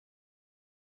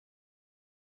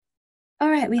All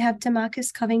right, we have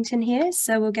DeMarcus Covington here,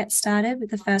 so we'll get started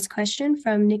with the first question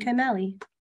from Nick O'Malley.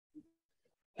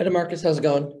 Hey, DeMarcus, how's it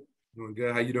going? Doing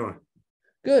good. How you doing?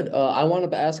 Good. I wanted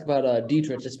to ask about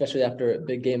Dietrich, especially after a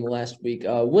big game last week.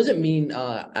 What does it mean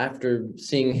after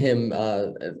seeing him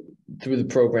through the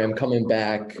program, coming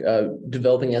back,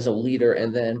 developing as a leader,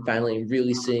 and then finally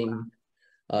really seeing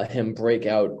him break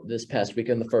out this past week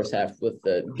in the first half with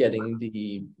getting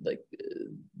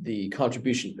the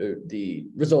contribution, or the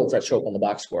results that show up on the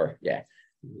box score? Yeah.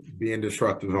 Being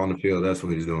disruptive on the field, that's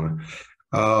what he's doing.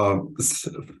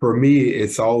 For me,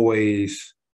 it's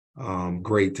always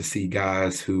great to see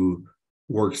guys who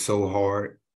work so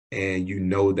hard and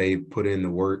they put in the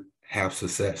work have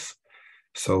success.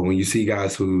 So when you see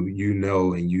guys who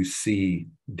and you see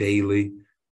daily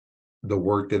the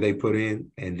work that they put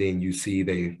in, and then you see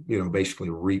they basically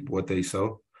reap what they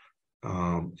sow,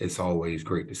 it's always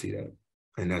great to see that.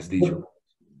 And that's Dietrich.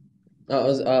 I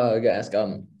was gonna ask,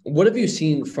 what have you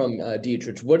seen from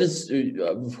Dietrich?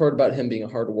 We've heard about him being a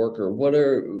hard worker.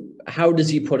 How does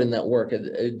he put in that work day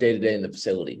to day in the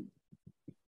facility?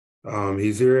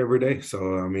 He's here every day.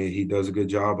 So, he does a good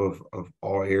job of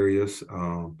all areas,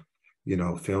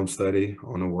 film study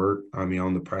on the work,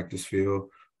 on the practice field,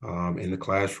 in the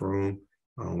classroom,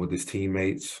 with his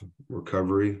teammates,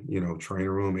 recovery, training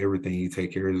room, everything. He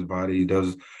takes care of his body.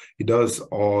 He does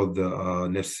all the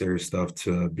necessary stuff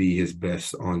to be his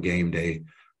best on game day.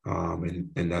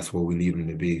 And that's what we need him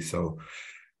to be. So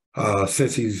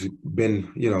since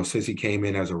he came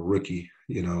in as a rookie,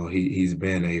 he's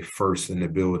been a first in the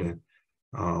building,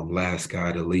 last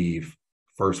guy to leave,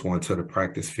 first one to the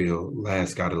practice field,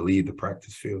 last guy to leave the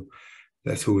practice field.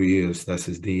 That's who he is. That's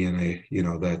his DNA.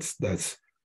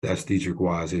 That's Dietrich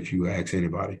Wise, if you ask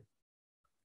anybody.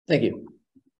 Thank you.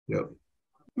 Yep.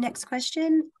 Next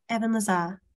question, Evan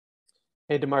Lazar.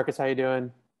 Hey, DeMarcus, how you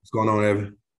doing? What's going on,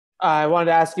 Evan? I wanted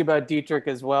to ask you about Dietrich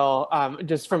as well,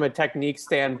 just from a technique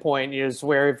standpoint.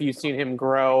 Where have you seen him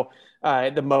grow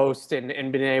the most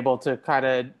and been able to kind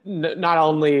of not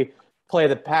only play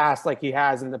the pass like he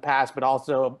has in the past, but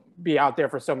also be out there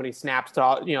for so many snaps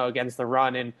to, against the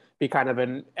run and be kind of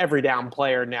an every down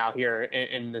player now here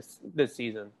in this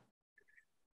season?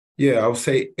 Yeah, I would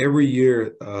say every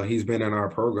year he's been in our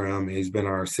program, he's been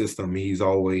in our system. He's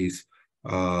always,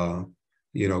 grown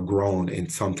in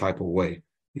some type of way.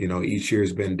 Each year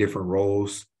has been different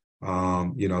roles,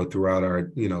 throughout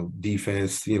our,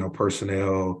 defense,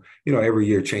 personnel, every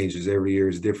year changes. Every year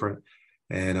is different.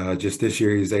 And just this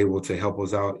year, he's able to help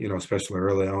us out, especially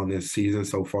early on this season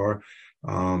so far,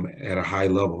 at a high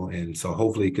level. And so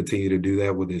hopefully continue to do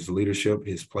that with his leadership,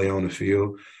 his play on the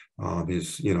field,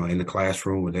 his, in the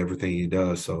classroom with everything he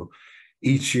does. So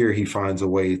each year he finds a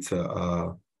way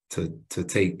to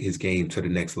take his game to the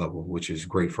next level, which is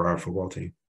great for our football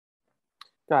team.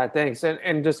 Got it, thanks.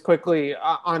 And just quickly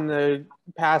on the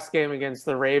past game against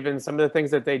the Ravens, some of the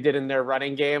things that they did in their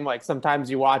running game, like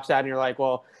sometimes you watch that and you're like,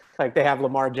 well, like they have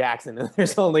Lamar Jackson and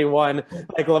there's only one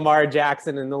like Lamar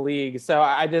Jackson in the league. So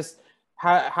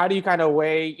how do you kind of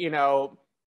weigh,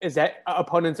 is that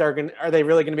opponents are they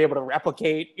really going to be able to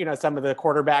replicate, some of the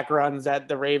quarterback runs that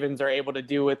the Ravens are able to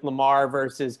do with Lamar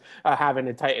versus having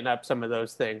to tighten up some of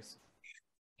those things?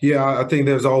 Yeah, I think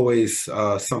there's always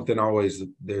something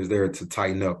there's there to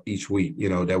tighten up each week,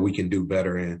 that we can do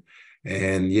better in.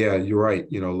 And yeah, you're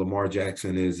right. Lamar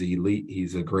Jackson is elite.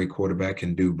 He's a great quarterback,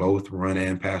 can do both, run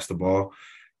and pass the ball.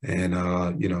 And,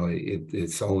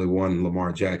 it's only one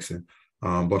Lamar Jackson.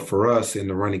 But for us in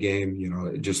the running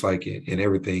game, just like in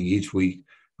everything each week,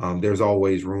 there's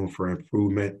always room for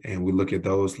improvement. And we look at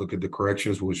the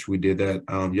corrections, which we did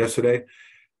that yesterday.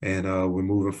 And we're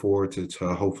moving forward to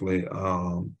hopefully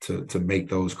to make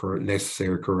those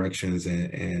necessary corrections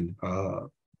and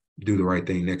do the right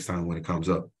thing next time when it comes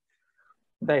up.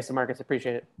 Thanks, Marcus.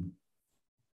 Appreciate it.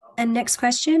 And next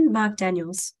question, Mark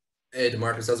Daniels. Hey,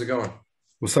 DeMarcus, how's it going?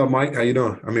 What's up, Mike? How you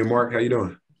doing? Mark, how you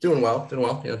doing? Doing well.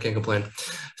 Can't complain.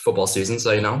 It's football season, so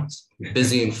it's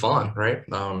busy and fun, right?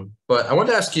 But I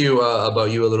wanted to ask you about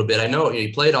you a little bit. I know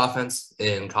you played offense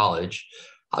in college.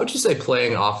 How would you say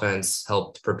playing offense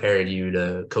helped prepare you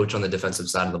to coach on the defensive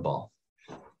side of the ball?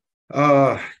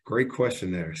 Great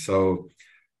question there. So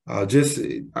I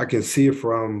can see it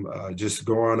from just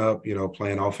growing up,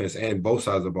 playing offense and both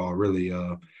sides of the ball, really,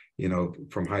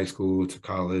 from high school to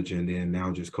college, and then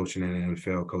now just coaching in the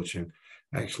NFL, coaching.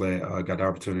 Actually, I got the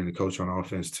opportunity to coach on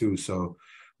offense too. So,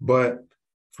 but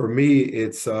for me,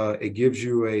 it gives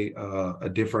you a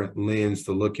different lens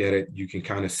to look at it. You can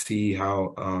kind of see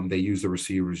how they use the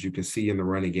receivers. You can see in the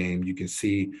running game. You can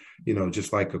see,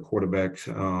 just like a quarterback,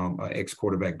 an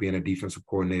ex-quarterback being a defensive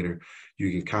coordinator,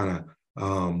 you can kind of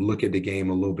look at the game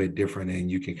a little bit different, and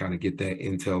you can kind of get that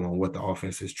intel on what the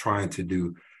offense is trying to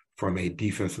do from a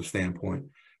defensive standpoint.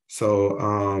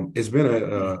 So it's been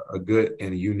a good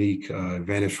and unique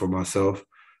advantage for myself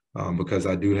because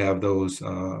I do have those,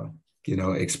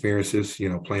 experiences,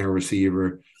 playing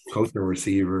receiver, coaching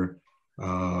receiver,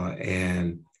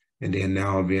 and then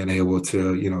now being able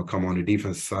to, come on the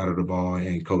defensive side of the ball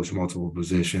and coach multiple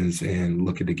positions and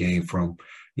look at the game from,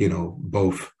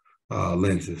 both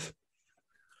lenses.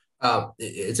 I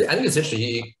think it's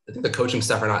interesting. I think the coaching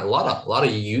staff are not a lot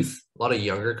of youth, a lot of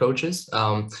younger coaches.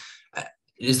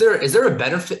 Is there a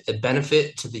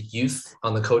benefit to the youth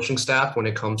on the coaching staff when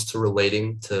it comes to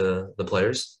relating to the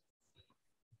players?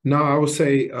 No, I would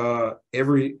say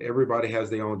everybody has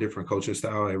their own different coaching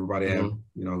style. Everybody have,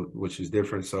 which is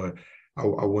different. So I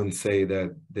wouldn't say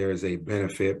that there's a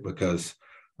benefit because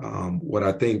what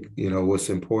I think, what's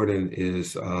important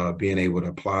is being able to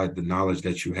apply the knowledge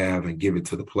that you have and give it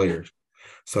to the players.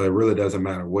 So it really doesn't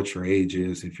matter what your age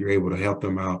is. If you're able to help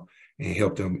them out and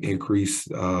help them increase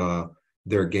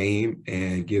their game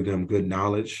and give them good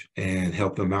knowledge and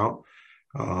help them out,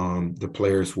 the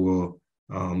players will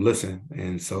listen.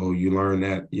 And so you learn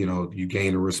that, you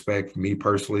gain a respect. Me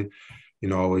personally,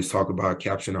 I always talk about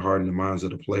capturing the heart and the minds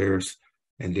of the players,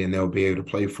 and then they'll be able to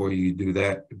play for you. You do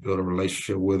that, build a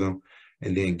relationship with them,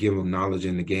 and then give them knowledge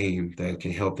in the game that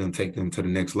can help them take them to the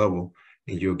next level,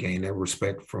 and you'll gain that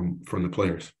respect from the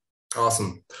players.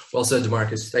 Awesome. Well said,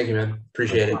 DeMarcus. Thank you, man.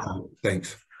 Appreciate it.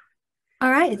 Thanks. All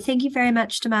right. Thank you very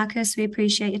much, DeMarcus. We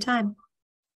appreciate your time.